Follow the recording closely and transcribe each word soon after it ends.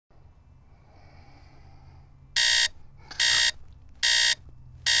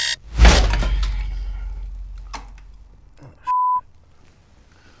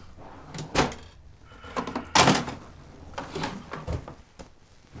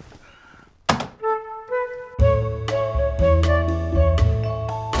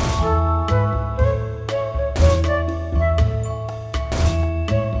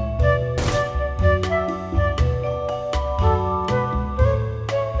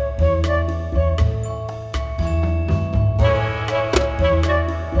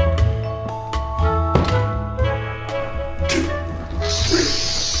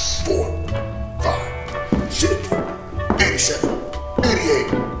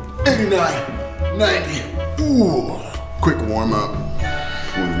89, 90. Ooh. Quick warm up.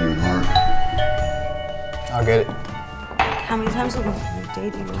 Wasn't even hard. I'll get it. How many times have you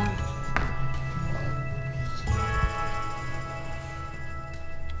dated now?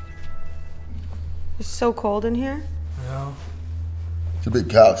 It's so cold in here. I know. It's a big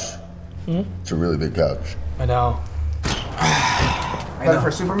couch. It's a really big couch. I know. Ready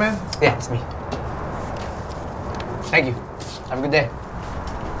for Superman? Yeah, it's me. Thank you. Have a good day.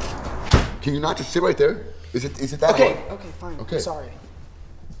 Can you not just sit right there? Is it that Okay, hard? okay, fine. Okay. Sorry.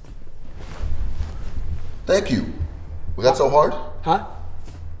 Thank you. Was that so hard? Huh?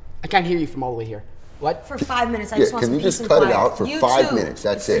 I can't hear you from all the way here. What? For 5 minutes, I Yeah, just want can some you peace just and cut it quiet. out for You 5 too. minutes?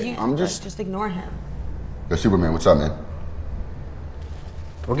 That's it. I'm Just ignore him. Yo, Superman, what's up, man?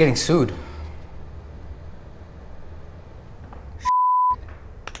 We're getting sued.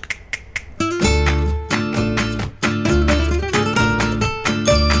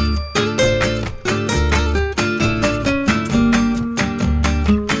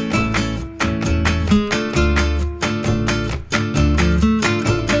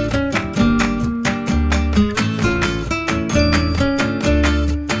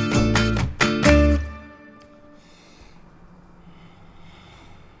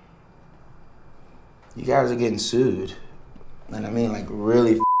 You guys are getting sued. And I mean, like,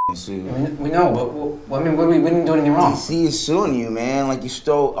 really sued. We know, but I mean, we didn't do anything wrong. DC is suing you, man. Like, you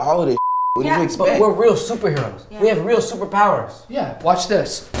stole all of this. What did you expect? But we're real superheroes. Yeah. We have real superpowers. Yeah, watch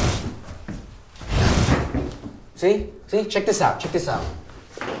this. See? See? Check this out. Check this out.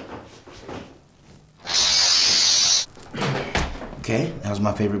 Okay, that was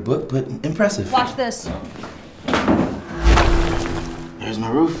my favorite book, but impressive. Watch this. There's my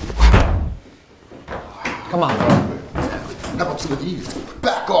roof. Come on, bro. How about some of these?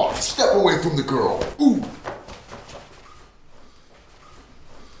 Back off. Step away from the girl. Ooh.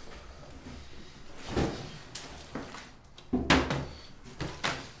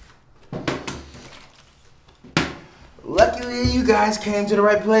 Luckily, you guys came to the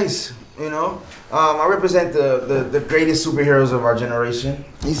right place, you know? I represent the greatest superheroes of our generation.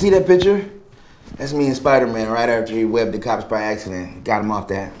 You see that picture? That's me and Spider-Man right after he webbed the cops by accident. Got him off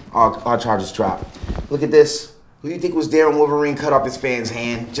that. All charges dropped. Look at this. Who do you think was there when Wolverine cut off his fan's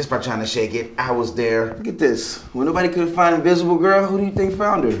hand just by trying to shake it? I was there. Look at this. When nobody could find Invisible Girl, who do you think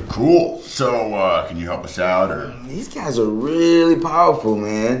found her? Cool. So, can you help us out, or? These guys are really powerful,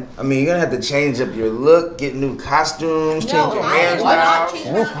 man. I mean, you're gonna have to change up your look, get new costumes, change your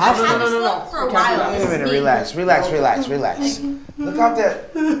hairstyle. New costumes? No. For a while. Wait a minute, relax. Look out that.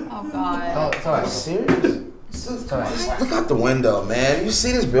 Oh God. Oh, it's all Are you right. serious? It's all right. Look out the window, man. You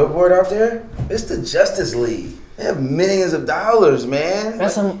see this billboard out there? It's the Justice League. They have millions of dollars, man.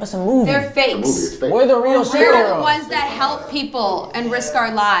 That's a movie. They're fakes. We're the real We're the superheroes. ones that help people and risk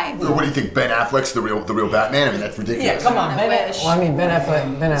our lives. What do you think? Ben Affleck's the real Batman? I mean, that's ridiculous. Yeah, come on, I Ben. wish. Well, I mean, Ben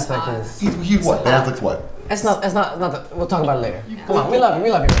Affleck is. He what? Ben Affleck's what? It's not the, we'll talk about it later. Come on, we love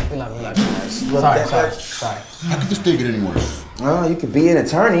you, Sorry. How could this day get any worse? Well, you could be an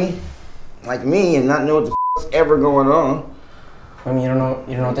attorney like me and not know what the f***'s ever going on. I mean, you don't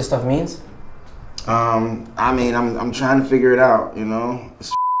know what this stuff means? I mean, I'm trying to figure it out, you know?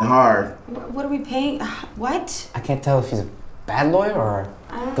 It's hard. What are we paying? What? I can't tell if he's a bad lawyer or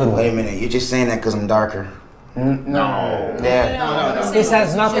a good Wait a one. minute, you're just saying that because I'm darker. No. Yeah. No. This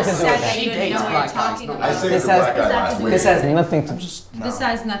has nothing to do with that. She dates black guys. I say This the black guy last has week. this has nothing to This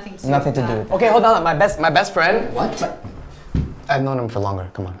has nothing to nothing to do with it. Okay, hold on. My best friend. What? I've known him for longer.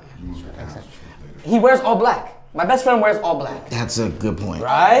 Come on. He wears all black. My best friend wears all black. That's a good point.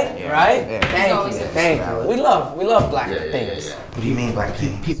 Right? Yeah. Right? Yeah. Thank you. We love black things. What do you mean black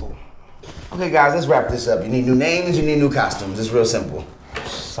people? Okay, guys, let's wrap this up. You need new names, you need new costumes. It's real simple.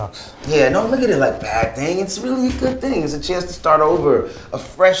 Sucks. Yeah, don't look at it like bad thing. It's really a good thing. It's a chance to start over, a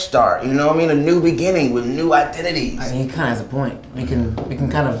fresh start. You know what I mean? A new beginning with new identities. I mean, he kind of has a point. We can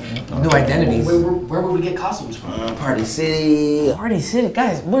kind of new identities. Where would we get costumes from? Party City. Party City,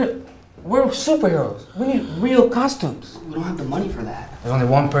 guys. We're superheroes. We need real costumes. We don't have the money for that. There's only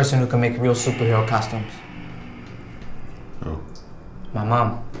one person who can make real superhero costumes. Who? My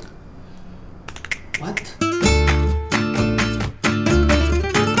mom. What?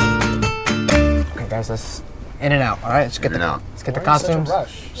 Okay, guys, let's in and out. All right, let's get let's get the costumes.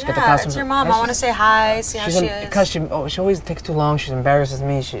 Let's get the Yeah, costumes. it's your mom. I want to say hi, see how She's she is. because she always takes too long. She embarrasses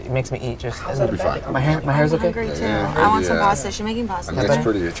me. She makes me eat. Just That'll be fine. my hair's I'm okay. hungry too. Yeah, I want some yeah. pasta. She's making pasta. I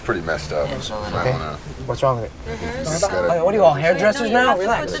mean, it's pretty messed up. Okay. What's wrong with it? Gotta- Hey, what are you all hairdressers you now? have to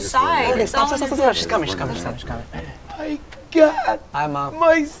Relax. put the side. Okay, It's all stop. in the- She's coming. My God, Hi, Mom.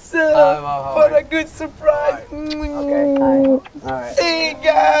 my son! Mom, how are What you? a good surprise! Okay. All right. Hey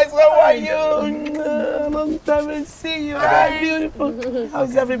guys, are you? Long time to see you. Hi, beautiful.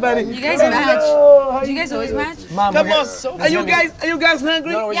 How's everybody? You guys match. Hello. Do you guys always match? Mom, come on. Are you guys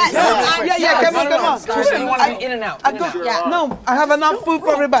hungry? No, we're Yes. just Yeah, come on. You want to be in and out. In and out. Yeah. No, I have enough food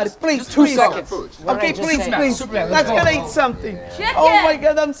for everybody. Please, Two please. seconds. Okay, Just please, say- please. Let's get eat something. Chicken. Oh my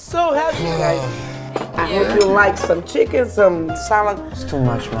God, I'm so happy, guys. I hope you like some chicken, some salad. It's too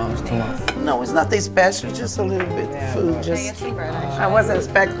much, Mom. It's too much. No, it's nothing special, just a little bit of food. Can I Just get some bread, actually? I wasn't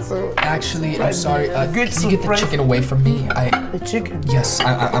expecting so. Actually, I'm sorry. Good Can you get the surprise. chicken away from me? The chicken. Yes,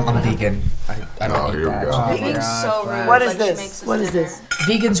 I'm vegan. I don't Oh, eat here we that. go. Being so rude. What is like, she this? makes us What is dinner. this?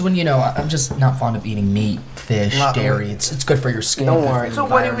 Vegans, when I'm just not fond of eating meat, fish, dairy. It's good for your skin. Don't good for worry. the So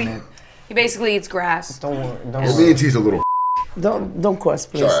what do we? environment. He basically eats grass. Don't worry. Don't It worry. means he's a little. Don't course,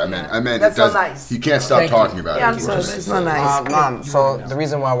 please. Sorry, I meant That's it does. so nice. You can't stop talking about Yeah, it. I'm sorry. It's not nice. Mom, so the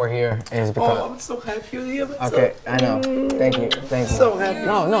reason why we're here is because. Oh, I'm so happy you're here. I'm Okay, I know. Thank you. Thank you. So happy.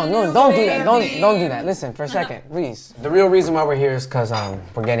 No, don't do that. Don't do that. Listen, for a second, please. The real reason why we're here is because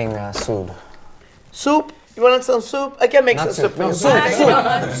we're getting sued. Soup? You want some soup? I can make some Not soup soup. for No,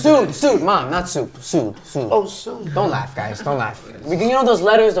 you. sued, Mom, not soup. Sued. Oh, soup. Don't laugh, guys. Don't laugh. You know those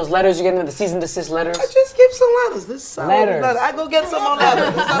letters you get in the cease and desist letters? I just give some letters. This is Letters. I go get some more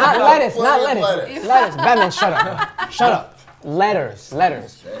letters. Not lettuce. Letters. Batman, shut up. Shut up. Letters.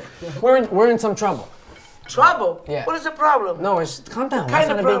 We're in some trouble. Trouble? Yeah. What is the problem? No, it's calm down. Kind That's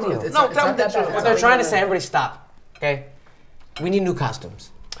of not a big problem. deal. No, tell me the truth. What they're trying to say, everybody stop. Okay? We need new costumes.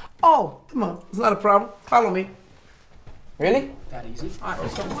 Oh, come on. It's not a problem. Follow me. Really? I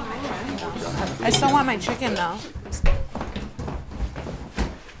still want my chicken, though.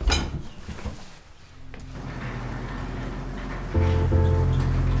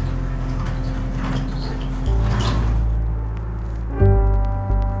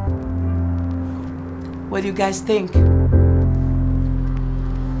 What do you guys think?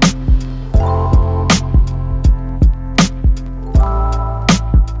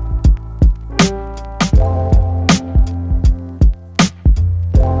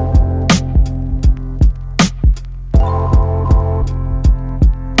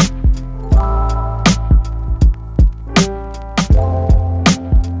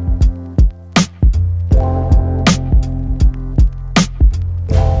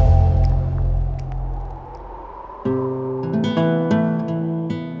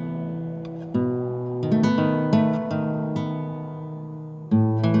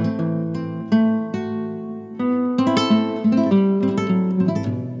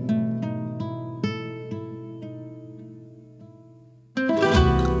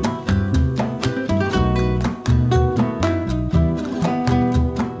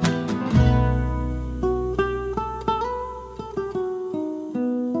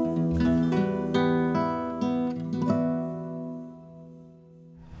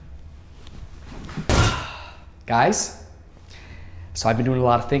 Guys, so I've been doing a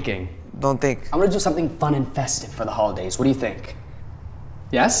lot of thinking. Don't think. I'm gonna do something fun and festive for the holidays. What do you think?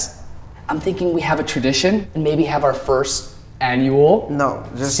 Yes? I'm thinking we have a tradition and maybe have our first annual No,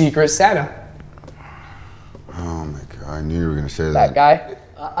 just Secret Santa. Oh my God! I knew you were gonna say That that. guy.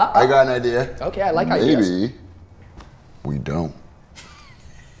 I got an idea. Okay, I like ideas. Maybe we don't.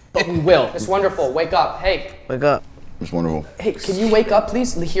 But we will. It's wonderful. Wake up. Hey, wake up. It's wonderful. hey, can you wake up,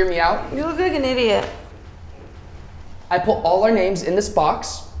 please? Hear me out. You look like an idiot. I put all our names in this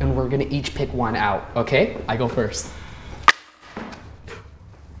box, and we're gonna each pick one out. Okay? I go first.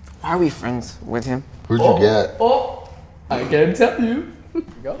 Are we friends with him? Who'd you get? Oh, I can tell you. Here you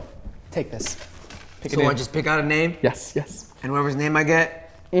go. Take this. Pick a So I name. just pick out a name, Yes, yes. and whoever's name I get,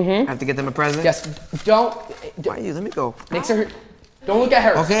 I have to get them a present? Yes. Don't. Why you? Let me go. Makes her. Don't look at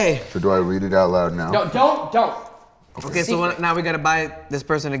her. Okay. So do I read it out loud now? No, don't. Okay, so now we gotta buy this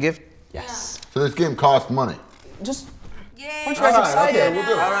person a gift? Yes. So this game costs money. Just. Yay. Aren't you guys excited? we'll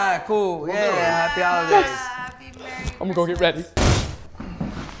do it. All right, cool. Yeah, happy holidays. Happy Merry I'm gonna go get ready.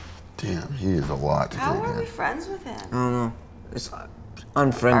 Damn, he is a lot to How take are we in. friends with him? I don't know. It's Our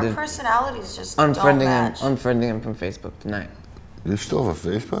unfriended. personalities just don't Unfriending match. him. Unfriending him from Facebook tonight. You still have a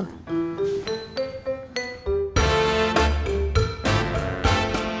Facebook?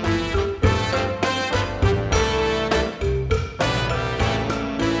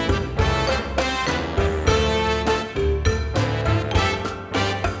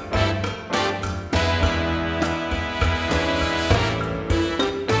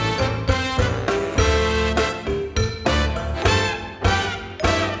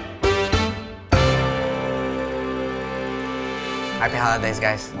 Happy holidays,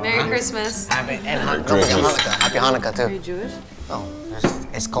 guys. Merry Christmas. Happy and Hanukkah. Christmas. Happy Hanukkah Are too. you Jewish? Oh,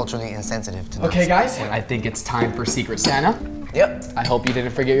 it's culturally insensitive to know. Okay, guys. I think it's time for Secret Santa. Yep. I hope you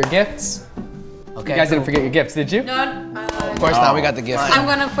didn't forget your gifts. Okay. You guys didn't forget your gifts, did you? No, Of course not. We got the gift. I'm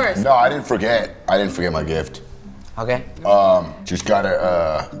going first. No, I didn't forget. I didn't forget my gift. Okay. I just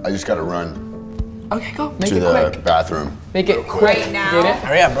gotta run Okay, go. Make to it the quick. bathroom. Make it quick. Right now? Get it?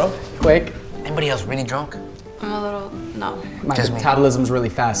 Hurry up, bro. Quick. Anybody else really drunk? I'm a little, no. My Just me. metabolism's really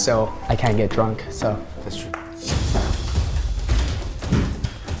fast, so I can't get drunk. So That's true.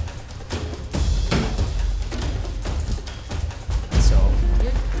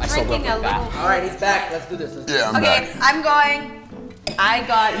 I sold Drinking up a with that. little. All right, he's back. Let's do this. Yeah, I'm Okay, back. I'm going. I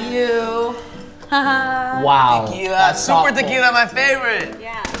got you. Wow. Tequila, That's super thoughtful. tequila, my favorite.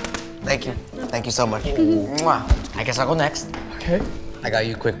 Yeah. Thank you. Thank you so much. Mwah. I guess I'll go next. Okay. I got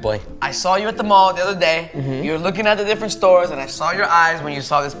you, quick boy. I saw you at the mall the other day. You were looking at the different stores, and I saw your eyes when you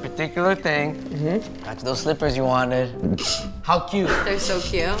saw this particular thing. Got you those slippers you wanted. How cute. They're so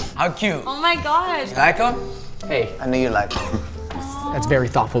cute. How cute. Oh my gosh. You like them? Hey, I knew you liked them. that's very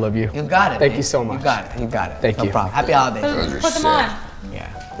thoughtful of you. You got it. Thank man. you so much. You got it. You got it. Thank no you. problem. Happy holidays. Those are Put them sick. on.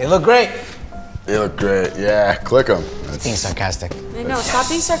 Yeah. They look great. They look great. Yeah, click them. Being sarcastic. I know, stop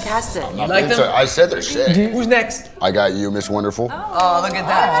being sarcastic. You like them? I said they're sick. Who's next? I got you, Miss Wonderful. Oh, look at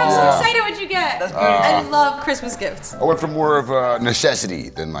that. I'm so Yeah. excited what you get. That's beautiful. I love Christmas gifts. I went for more of a necessity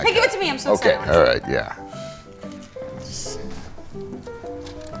than like. Hey, give it to me. I'm so Okay, excited. all right, yeah.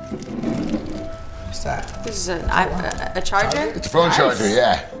 What's that? This is a charger? It's a phone charger,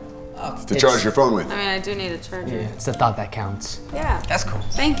 yeah. To charge your phone with. I mean, I do need a charger. It's the thought that counts. Yeah. That's cool.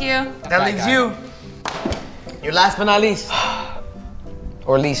 Thank you. That leaves you. Your last but not least.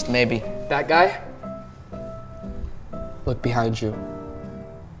 Or least, maybe. That guy? Look behind you.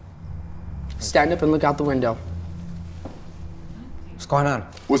 Stand up and look out the window. What's going on?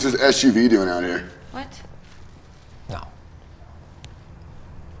 What's this SUV doing out here? What? No.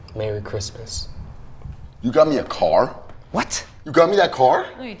 Merry Christmas. You got me a car? What? You got me that car?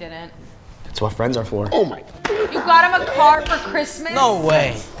 No, you didn't. That's what friends are for. Oh my. You got him a car for Christmas? No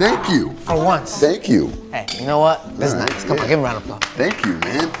way. Thank you. For once. Thank you. Hey, you know what? This is All right, nice. Come on, yeah. give him a round of applause. Thank you,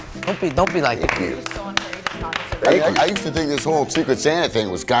 man. Don't be like that. Thank you. I used to think this whole Secret Santa thing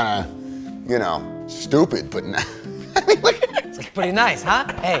was kind of, you know, stupid, but now. I mean, look at it. It's pretty nice, huh?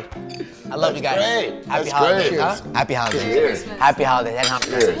 Hey, I love you guys. Great. Happy That's holidays, great. huh? Happy holidays. Cheers. Happy holidays. And happy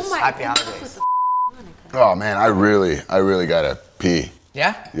Cheers. holidays. Oh my Happy God. holidays. Oh man, I really gotta pee.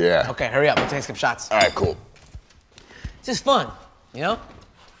 Yeah? Yeah. Okay, hurry up. We'll take some shots. All right, cool. It's just fun, you know?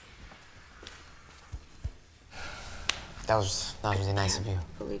 That was really nice of you.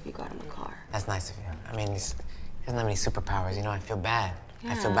 I believe you got him a car. That's nice of you. I mean, he doesn't have any superpowers, you know? I feel bad.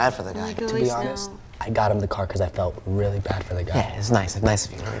 I feel Yeah. bad for the guy. Like, at To be least honest, now- I got him the car because I felt really bad for the guy. Yeah, it's nice. It's nice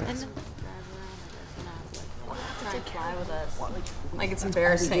of you. Really nice. Fly with us. Like it's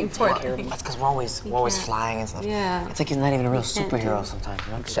embarrassing for him. That's because we're always flying and stuff. Yeah. It's like he's not even a real can't superhero do- sometimes,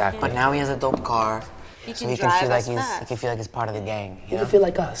 you know? Exactly. But now he has a dope car. He So can he can drive feel like us he fast. can feel like he's part of the gang. You You know? feel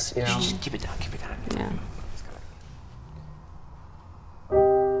like us, you know? Just keep it down, keep it down. Yeah.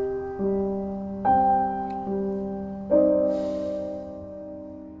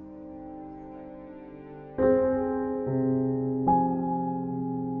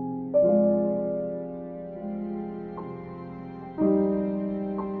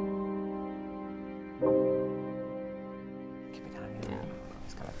 Keep it down.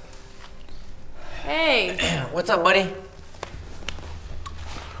 It's gotta- Hey, What's up, buddy?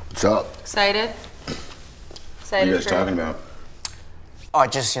 What's up? excited? What Excited are you guys for talking about? Oh,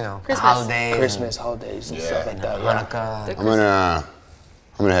 just, you know, the Christmas. holidays. Christmas, holidays, and stuff like that. Yeah. Hanukkah.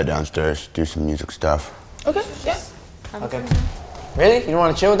 I'm gonna head downstairs, do some music stuff. Okay, yeah. Okay. Really? You don't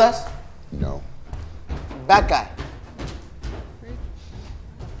want to chill with us? No. Bad guy.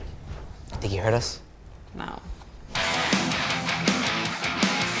 Think he heard us? No.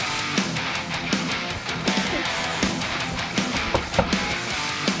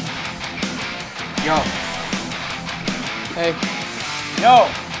 Yo. Hey. Yo.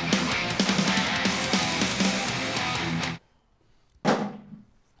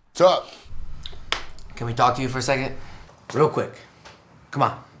 What's up? Can we talk to you for a second? Real quick. Come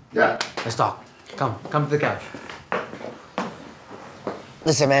on. Yeah. Let's talk. Come to the couch.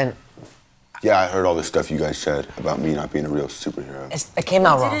 Listen, man, Yeah, I heard all the stuff you guys said about me not being a real superhero. it came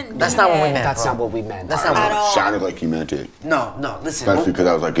out wrong. didn't That's mean not what we it. meant. That's bro. not what we meant. That's not what At all. It sounded like you meant it. No, listen. Especially because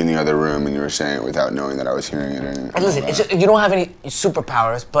I was like in the other room and you were saying it without knowing that I was hearing it. And Listen, it's just, you don't have any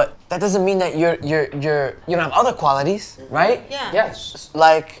superpowers, but that doesn't mean that you don't have other qualities, right? Yeah. Yes.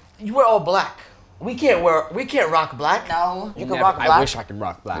 Like you wear all black. We can't rock black. No. You can rock black. I wish I could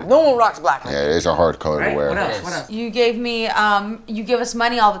rock black. No one rocks black. Yeah, it is a hard color Right? to wear. What else? What else? You gave me, you give us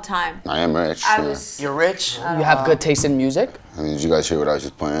money all the time. I am rich. I yeah. was, You're rich. You have good taste in music? I mean, did you guys hear what I was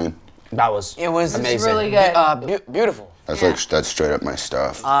just playing? That was amazing. It's really good. Beautiful. That's like that's straight up my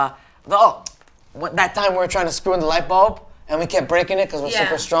stuff. That time we were trying to screw in the light bulb and we kept breaking it because we're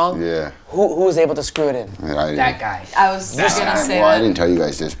super strong. Yeah. Who was able to screw it in? that guy. I was just gonna say Well, that. I didn't tell you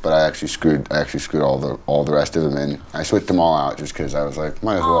guys this, but I actually screwed all the rest of them in. I switched them all out just because I was like,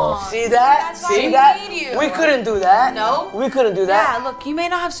 might as well. See that? That's why See we that? need you. We couldn't do that. No? We couldn't do that. Yeah, look, you may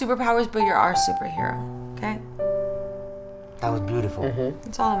not have superpowers, but you're our superhero. Okay? That was beautiful.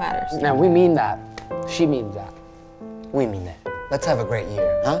 That's all that matters. Now we mean that. She means that. We mean that. Let's have a great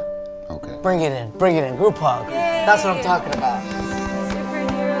year, huh? Okay. Bring it in. Group hug. That's what I'm talking about.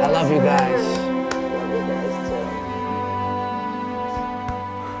 I love you guys.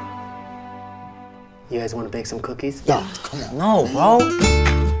 You guys want to bake some cookies? No, come on. No, bro.